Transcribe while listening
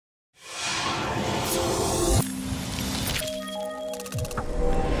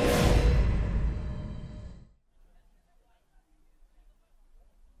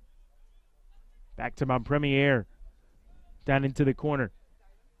Back to Montpremier. Down into the corner.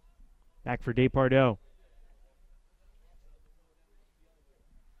 Back for Despardeaux.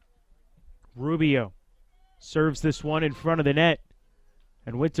 Rubio serves this one in front of the net.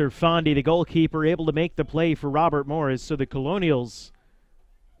 And Winter Fondy, the goalkeeper, able to make the play for Robert Morris. So the Colonials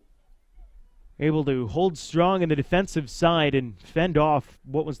able to hold strong in the defensive side and fend off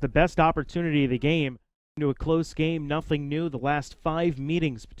what was the best opportunity of the game. Into a close game, nothing new. The last 5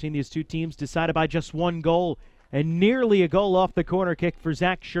 meetings between these two teams decided by just 1 goal. And nearly a goal off the corner kick for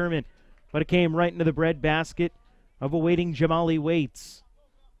Zach Sherman. But it came right into the breadbasket of awaiting Jamali Waits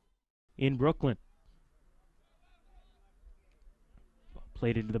in Brooklyn.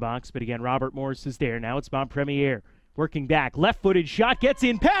 Played into the box, but again, Robert Morris is there. Now it's Montpremier. Working back, left-footed shot, gets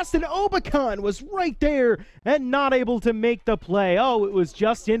in past, and Obacon was right there and not able to make the play. Oh, it was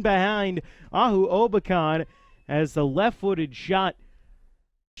just in behind Ahu Obacon as the left-footed shot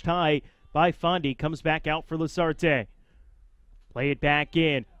high by Fondy comes back out for Lasarte. Play it back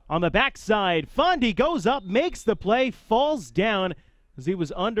in. On the backside, Fondy goes up, makes the play, falls down as he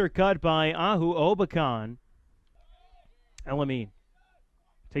was undercut by Ahu Obacon. Elamine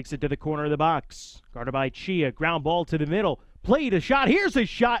takes it to the corner of the box. Guarded by Chia. Ground ball to the middle. Played a shot. Here's a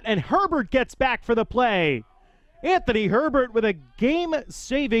shot, and Herbert gets back for the play. Anthony Herbert with a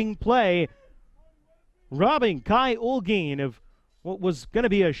game-saving play, robbing Kai Ulgin of what was going to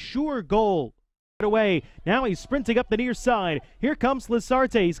be a sure goal. Away. Now he's sprinting up the near side. Here comes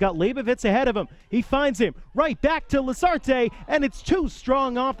Lasarte. He's got Leibovitz ahead of him. He finds him. Right back to Lasarte, and it's too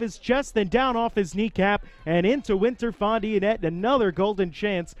strong off his chest, then down off his kneecap, and into Winter Fondy net. Another golden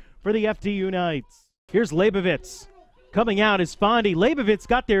chance for the FDU Knights. Here's Leibovitz. Coming out is Fondy. Leibovitz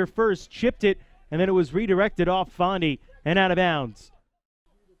got there first, chipped it, and then it was redirected off Fondy and out of bounds.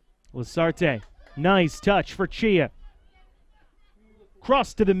 Lasarte. Nice touch for Chia.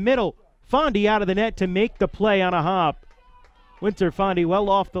 Cross to the middle. Fondy out of the net to make the play on a hop. Winter Fondy well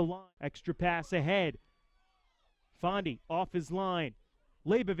off the line. Extra pass ahead. Fondy off his line.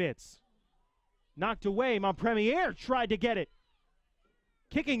 Leibovitz knocked away. Montpremier tried to get it.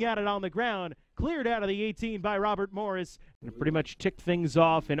 Kicking at it on the ground. Cleared out of the 18 by Robert Morris. And pretty much ticked things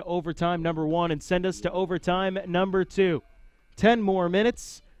off in overtime number 1 and send us to overtime number 2. 10 more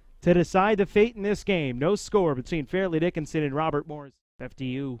minutes to decide the fate in this game. No score between Fairleigh Dickinson and Robert Morris.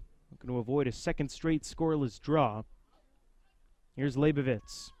 FDU looking to avoid a second straight scoreless draw. Here's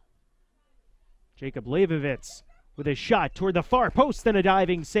Leibovitz. Jacob Leibovitz with a shot toward the far post and a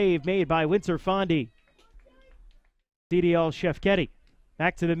diving save made by Winter Fondy. CDL Shefketi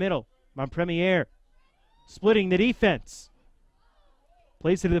back to the middle. Montpremier splitting the defense.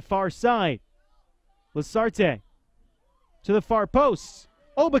 Plays it to the far side. Lasarte to the far post.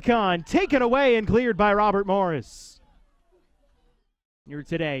 Obacon taken away and cleared by Robert Morris. Here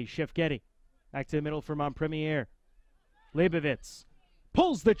today, Shefketi back to the middle for Montpremier. Leibovitz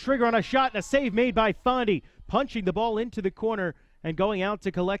pulls the trigger on a shot and a save made by Fondy. Punching the ball into the corner and going out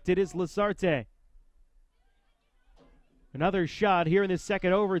to collect it is Lasarte. Another shot here in the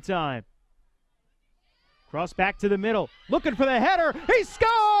second overtime. Cross back to the middle. Looking for the header. He scores!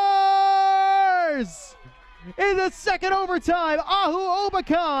 In the second overtime, Ahu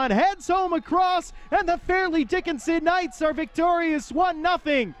Obacon heads home across, and the Fairleigh Dickinson Knights are victorious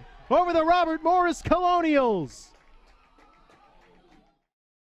 1-0 over the Robert Morris Colonials.